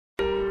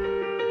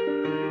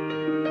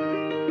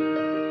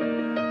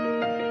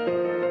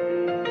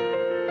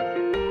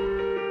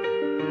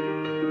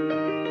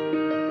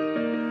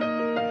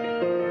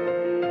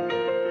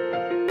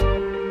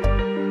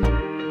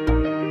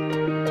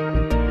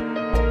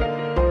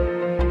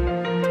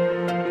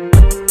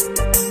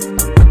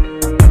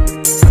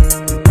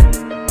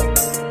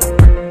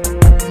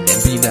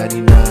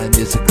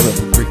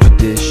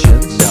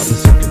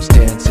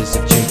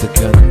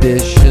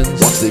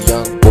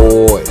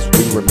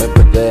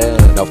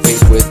Now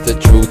faced with the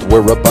truth, we're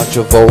a bunch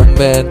of old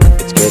men.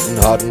 It's getting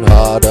hard and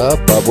harder,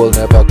 but we'll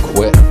never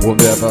quit. We'll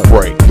never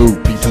break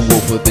through, be too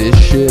old for this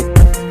shit.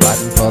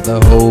 Fighting for the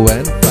whole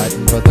and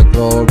fighting for the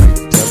glory.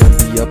 Telling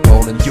the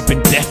opponent you've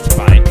been death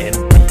by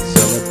envy.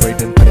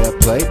 Celebrating fair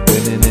play,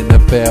 winning in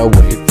a fair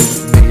way.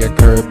 Beating me a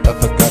curb, but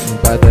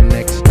forgotten by the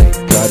next day.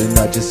 Guarding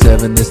not just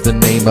 7 is the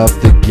name of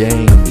the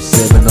game.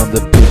 7 on the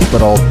pitch,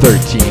 but all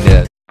 13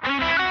 is.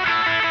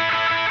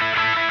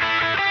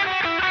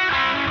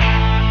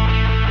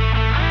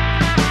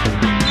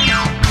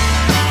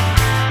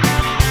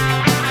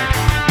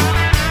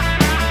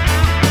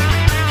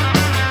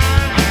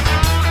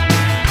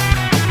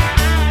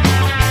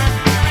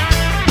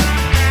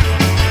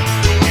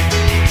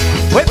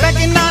 Way back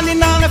in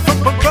 99, a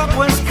football club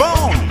was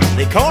born.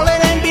 They call it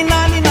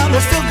NB99,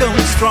 they're still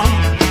going strong.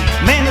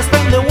 Men who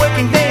spend their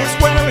working days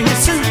wearing a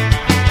suit,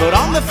 but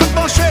on the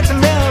football shirts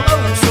and they're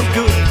oh so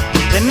good.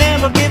 They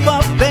never give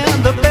up, they're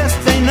the best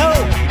they know.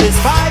 Is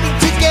fighting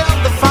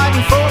together,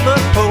 fighting for the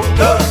whole.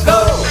 Go,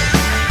 go,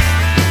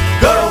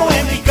 go,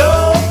 NB,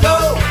 go,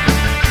 go,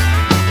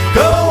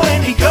 go,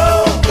 NB,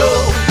 go, go,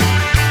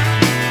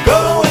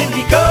 go, NB,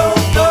 go,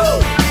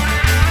 go,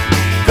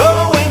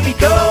 go, NB,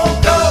 go,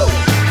 go.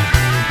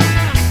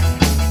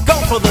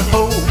 For the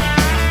whole.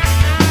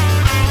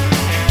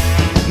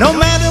 No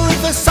matter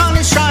if the sun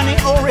is shining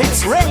or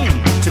it's rain,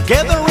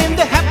 together in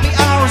the happy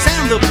hours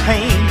and the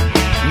pain,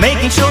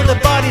 making sure the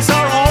bodies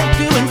are all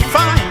doing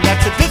fine.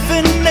 That's the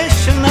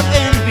definition of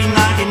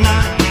NB99.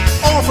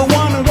 All for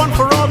one and one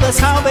for all, that's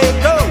how they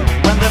go.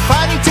 When they're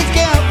fighting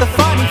together,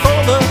 fighting for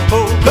the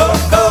whole. Go,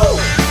 go,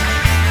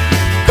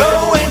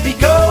 go, NB,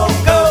 go,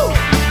 go,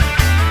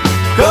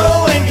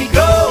 go, NB,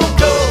 go,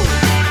 go,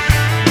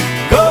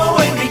 go,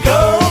 NB, go,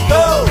 go.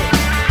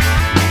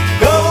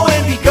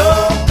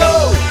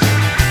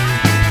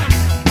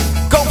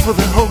 For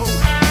the whole.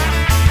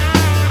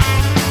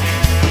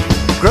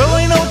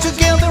 Growing old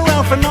together,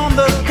 off and on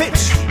the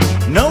pitch,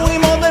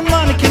 knowing more than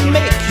money can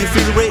make you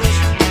feel rich.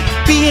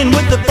 Being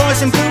with the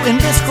boys and crew in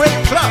this great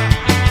club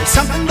is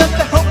something that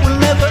I hope will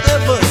never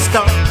ever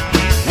stop.